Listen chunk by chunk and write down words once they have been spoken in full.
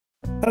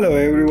Hello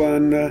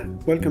everyone,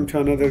 welcome to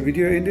another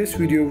video. In this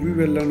video we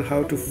will learn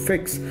how to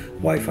fix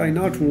Wi-Fi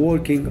not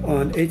working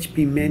on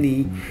HP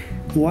Mini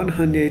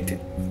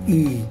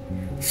 100E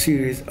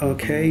series.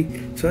 Okay,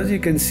 so as you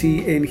can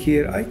see in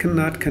here, I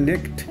cannot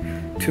connect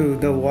to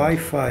the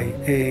Wi-Fi,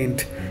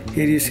 and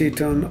here you see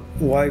turn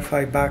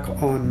Wi-Fi back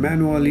on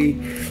manually,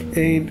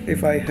 and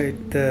if I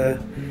hit the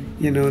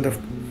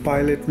the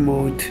pilot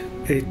mode,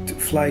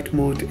 flight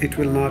mode, it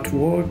will not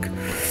work.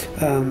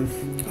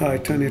 I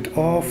turn it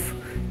off,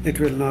 it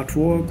will not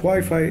work.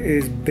 Wi-Fi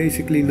is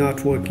basically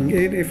not working,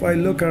 and if I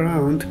look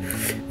around,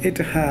 it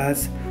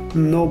has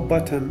no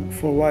button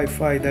for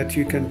Wi-Fi that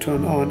you can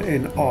turn on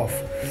and off.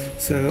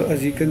 So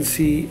as you can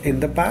see in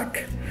the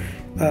back,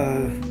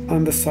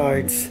 on the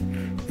sides,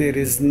 there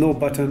is no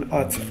button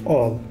at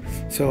all.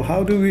 So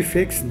how do we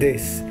fix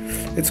this?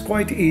 It's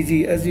quite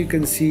easy. As you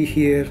can see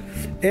here,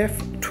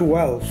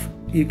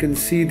 F12, you can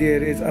see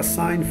there is a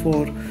sign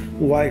for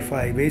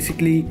Wi-Fi.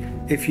 Basically,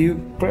 if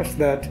you press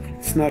that,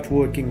 it's not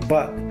working,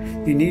 but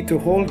you need to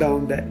hold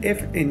down the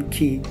FN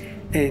key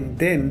and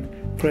then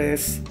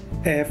press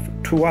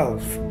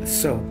F12.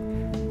 So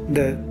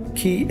the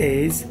key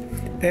is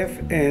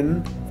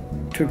FN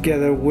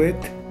together with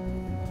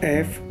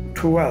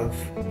F12.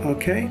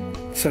 Okay,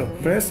 so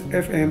press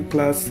FN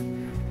plus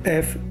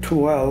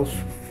F12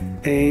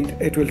 and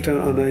it will turn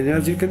on, and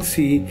as you can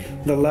see,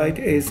 the light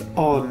is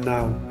on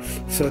now.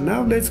 So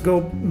now let's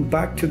go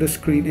back to the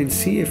screen and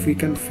see if we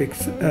can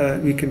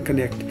we can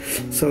connect.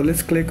 So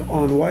let's click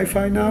on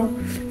Wi-Fi now,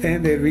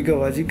 and there we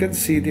go. As you can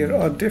see, there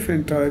are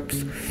different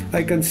types.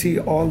 I can see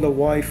all the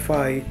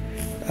Wi-Fi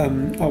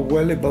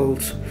available,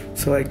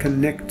 so I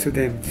connect to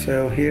them.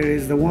 So here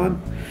is the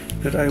one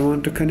that I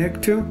want to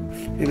connect to,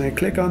 and I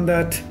click on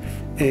that,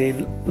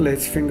 and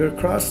let's finger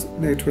cross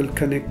it will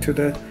connect to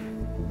the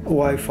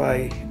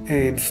Wi-Fi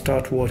and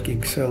start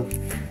working. So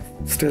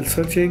still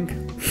searching,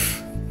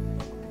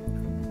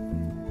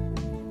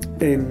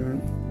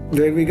 and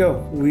there we go,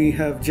 we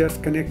have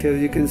just connected.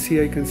 As you can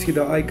see, I can see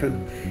the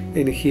icon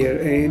in here,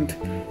 and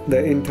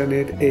the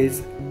internet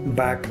is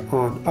back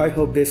on. I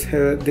hope this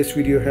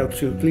video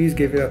helps you. Please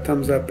give it a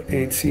thumbs up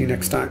and see you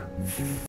next time.